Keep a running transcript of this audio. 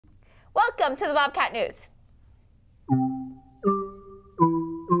Welcome to the Bobcat News.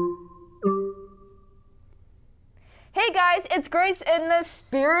 Hey guys, it's Grace in the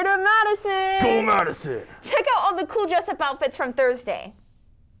spirit of Madison. Go Madison! Check out all the cool dress-up outfits from Thursday.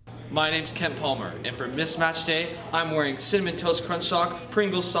 My name's Kent Palmer, and for Mismatch Day, I'm wearing Cinnamon Toast Crunch sock,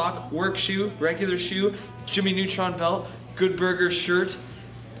 Pringles sock, work shoe, regular shoe, Jimmy Neutron belt, Good Burger shirt,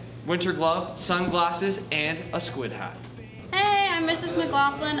 winter glove, sunglasses, and a squid hat. Hey, I'm Mrs.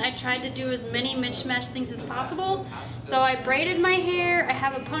 McLaughlin. I tried to do as many mismatch things as possible. So I braided my hair, I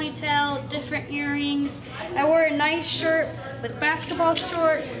have a ponytail, different earrings. I wore a nice shirt with basketball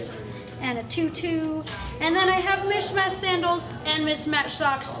shorts and a tutu. And then I have mismatch sandals and mismatch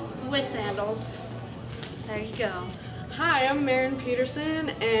socks with sandals. There you go. Hi, I'm Marin Peterson,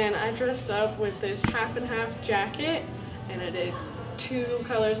 and I dressed up with this half and half jacket, and I did 2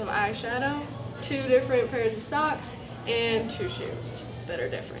 colors of eyeshadow, 2 different pairs of socks, and 2 shoes that are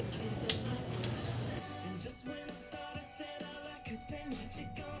different.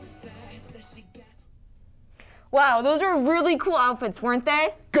 Wow, those were really cool outfits, weren't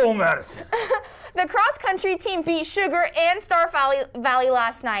they? Go Madison! The cross-country team beat Sugar and Star Valley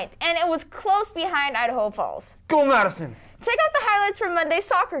last night, and it was close behind Idaho Falls. Go Madison! Check out the highlights from Monday's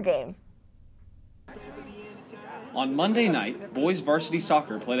soccer game. On Monday night, boys varsity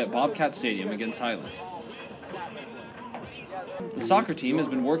soccer played at Bobcat Stadium against Highland. The soccer team has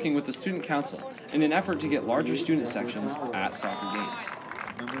been working with the student council in an effort to get larger student sections at soccer games.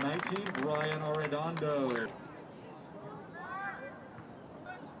 Number 19, Brian Arredondo.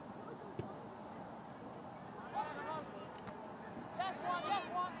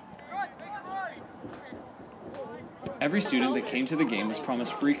 Every student that came to the game was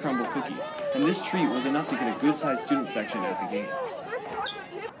promised free crumble cookies, and this treat was enough to get a good-sized student section at the game.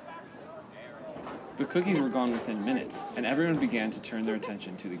 The cookies were gone within minutes, and everyone began to turn their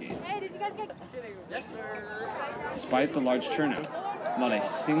attention to the game. Despite the large turnout, not a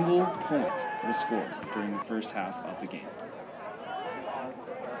single point was scored during the first half of the game.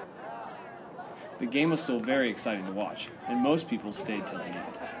 The game was still very exciting to watch, and most people stayed till the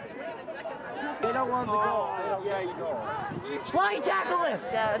end. They don't want the goal. Yeah, you go. Slide tackle him!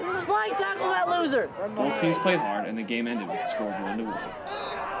 Slide tackle that loser! Both teams played hard, and the game ended with a score of 1-1.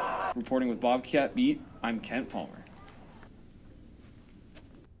 Reporting with Bobcat Beat, I'm Kent Palmer.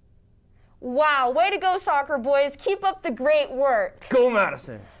 Wow, way to go, soccer boys. Keep up the great work. Go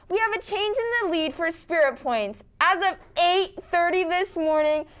Madison! We have a change in the lead for Spirit Points. As of 8:30 this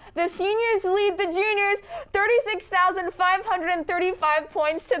morning, the seniors lead the juniors 36,535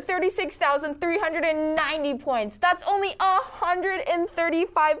 points to 36,390 points. That's only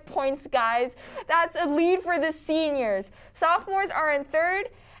 135 points, guys. That's a lead for the seniors. Sophomores are in third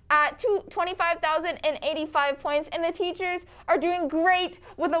at 25,085 points, and the teachers are doing great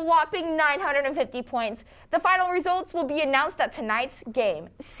with a whopping 950 points. The final results will be announced at tonight's game.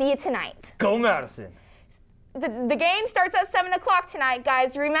 See you tonight. Go Madison! The game starts at 7 o'clock tonight,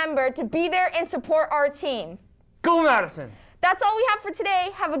 guys. Remember to be there and support our team. Go Madison! That's all we have for today.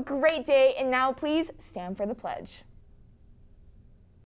 Have a great day, and now please stand for the pledge.